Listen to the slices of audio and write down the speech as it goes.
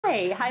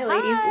Hi,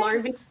 ladies. Hi.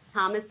 Lauren,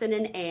 Thomasin,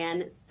 and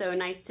Anne. So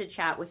nice to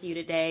chat with you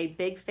today.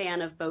 Big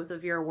fan of both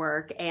of your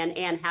work. And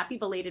Anne, happy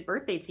belated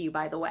birthday to you,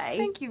 by the way.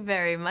 Thank you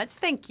very much.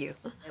 Thank you.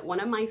 One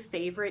of my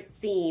favorite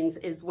scenes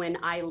is when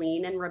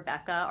Eileen and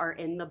Rebecca are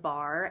in the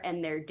bar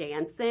and they're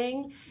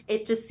dancing.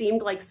 It just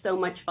seemed like so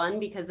much fun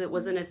because it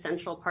was an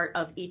essential part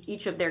of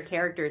each of their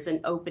characters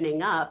and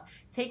opening up.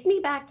 Take me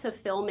back to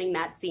filming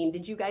that scene.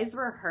 Did you guys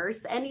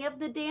rehearse any of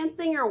the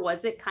dancing, or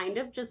was it kind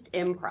of just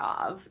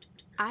improv?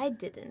 I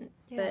didn't,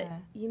 but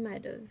you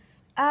might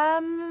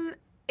have.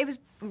 It was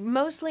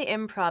mostly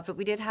improv, but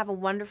we did have a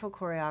wonderful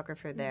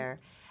choreographer there,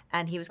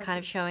 and he was kind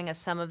of showing us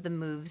some of the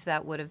moves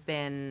that would have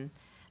been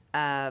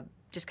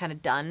just kind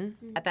of done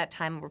at that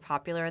time, were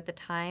popular at the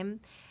time.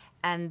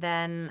 And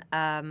then,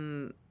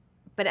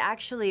 but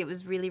actually it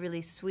was really,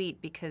 really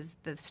sweet because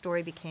the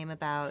story became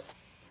about,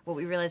 what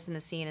we realized in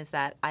the scene is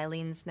that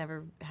Eileen's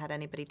never had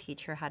anybody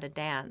teach her how to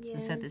dance.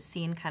 And so the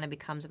scene kind of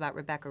becomes about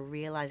Rebecca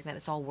realizing that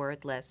it's all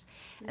wordless.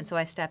 And so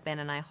I step in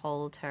and I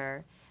hold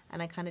her and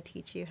I kind of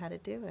teach you how to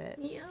do it.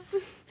 Yeah.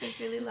 It's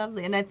really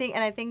lovely. And I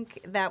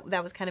think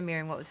that was kind of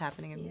mirroring what was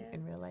happening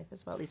in real life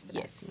as well, at least for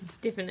that scene.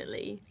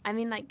 Definitely. I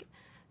mean, like,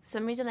 for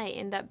some reason I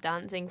end up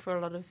dancing for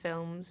a lot of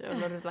films or a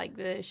lot of, like,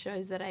 the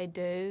shows that I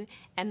do,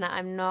 and now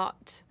I'm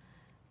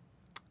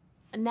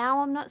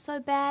not so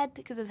bad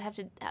because I've had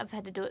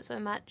to do it so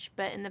much,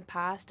 but in the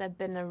past I've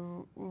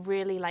been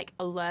really, like,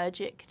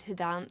 allergic to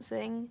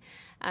dancing.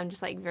 I'm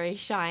just, like, very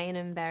shy and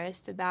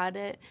embarrassed about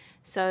it.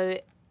 So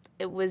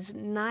it was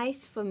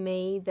nice for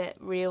me that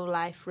real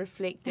life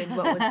reflected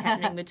what was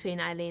happening between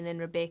Eileen and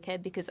Rebecca,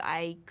 because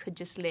I could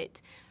just let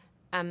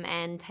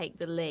Anne take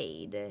the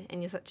lead,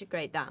 and you're such a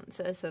great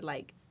dancer, so,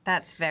 like...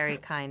 That's very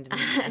kind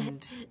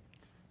and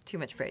too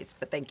much praise,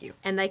 but thank you.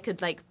 And they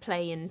could, like,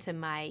 play into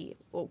my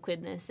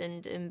awkwardness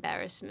and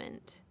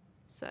embarrassment,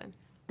 so...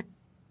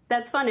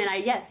 That's fun,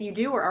 and yes,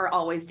 you are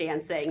always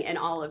dancing in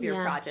all of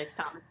your projects,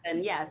 Thomas.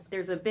 And yes,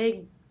 there's a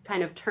big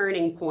kind of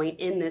turning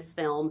point in this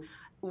film.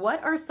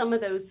 What are some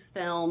of those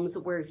films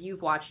where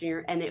you've watched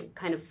and it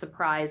kind of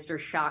surprised or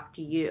shocked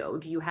you?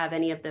 Do you have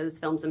any of those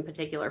films in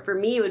particular? For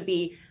me, it would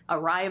be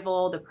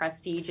Arrival, The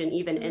Prestige, and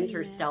even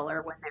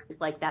Interstellar, when it was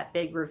like that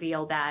big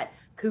reveal that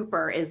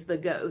Cooper is the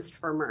ghost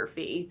for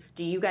Murphy.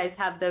 Do you guys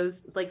have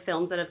those, like,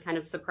 films that have kind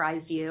of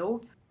surprised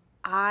you?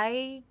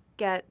 I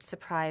get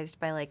surprised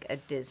by, like, a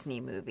Disney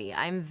movie.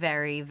 I'm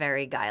very,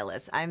 very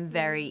guileless. I'm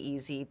very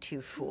easy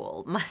to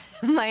fool.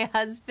 My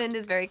husband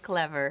is very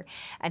clever,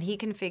 and he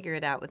can figure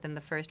it out within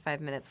the first 5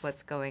 minutes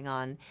what's going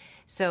on.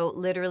 So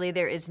literally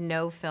there is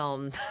no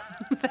film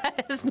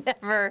that has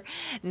never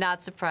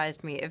not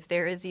surprised me. If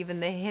there is even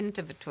the hint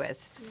of a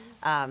twist,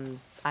 I'm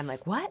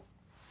like, what?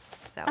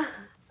 So...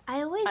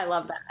 I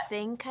love that.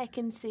 think I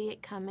can see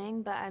it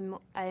coming, but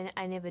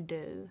I never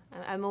do.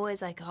 I'm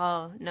always like,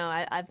 oh no,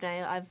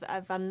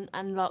 I've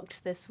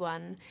unlocked this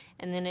one,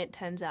 and then it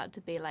turns out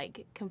to be,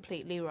 like,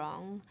 completely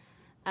wrong.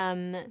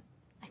 I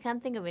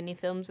can't think of any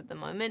films at the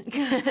moment,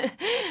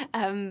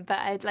 but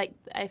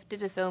I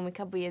did a film a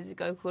couple of years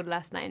ago called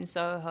Last Night in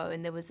Soho,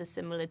 and there was a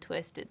similar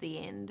twist at the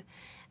end,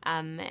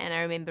 and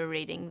I remember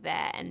reading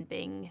that and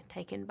being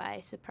taken by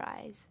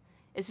surprise.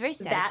 It's very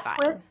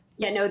satisfying.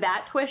 Yeah, no,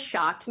 that twist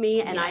shocked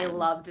me, and I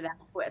loved that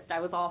twist. I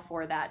was all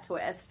for that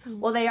twist.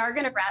 Well, they are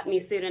going to wrap me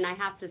soon, and I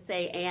have to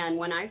say, Anne,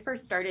 when I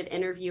first started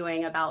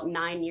interviewing about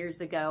 9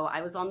 years ago,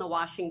 I was on the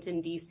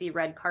Washington, D.C.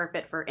 red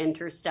carpet for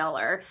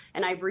Interstellar,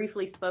 and I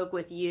briefly spoke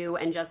with you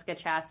and Jessica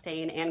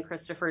Chastain and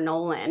Christopher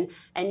Nolan,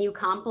 and you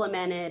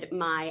complimented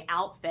my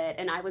outfit,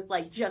 and I was,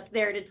 like, just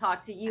there to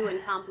talk to you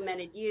and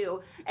complimented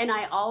you, and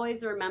I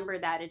always remember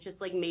that. It just,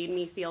 like, made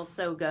me feel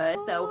so good.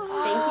 So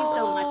thank you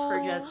so much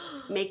for just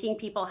making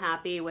people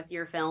happy with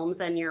your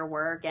films and your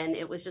work, and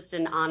it was just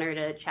an honor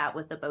to chat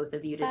with the both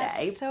of you today.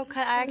 That's so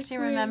kind. I actually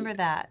remember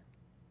that.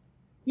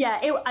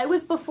 Yeah, I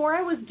was before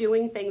I was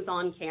doing things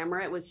on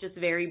camera. It was just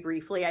very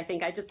briefly. I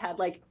think I just had,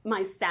 like,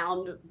 my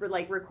sound,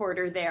 like,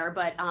 recorder there.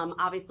 But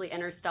obviously,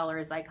 Interstellar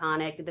is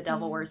iconic. The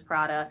Devil Wears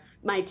Prada,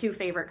 my two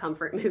favorite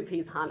comfort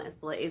movies,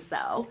 honestly.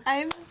 So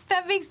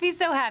that makes me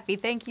so happy.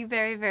 Thank you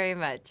very, very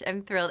much.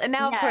 I'm thrilled. And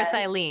now, of course,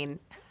 Eileen.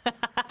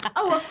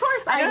 Oh, of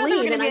course, Eileen. I don't know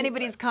if we're going to be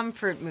anybody's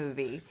comfort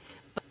movie.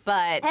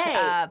 But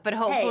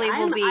hopefully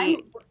we'll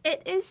be.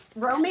 It is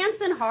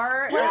romance and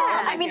horror.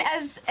 Yeah, I mean,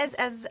 as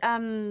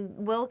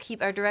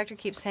our director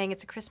keeps saying,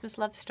 it's a Christmas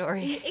love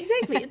story.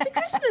 Exactly, it's a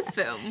Christmas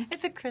film.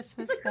 It's a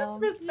Christmas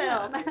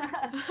film.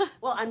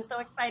 Well, I'm so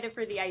excited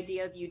for the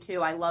idea of you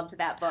two. I loved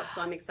that book,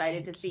 so I'm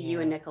excited to see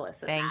you and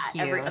Nicholas in that.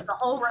 Thank you. The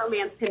whole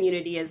romance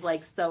community is,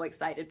 like, so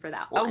excited for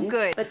that one. Oh,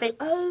 good. But good.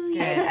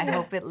 I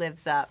hope it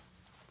lives up.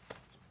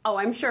 Oh,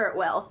 I'm sure it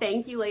will.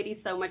 Thank you,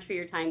 ladies, so much for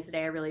your time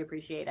today. I really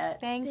appreciate it.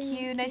 Thank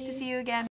you. Nice to see you again.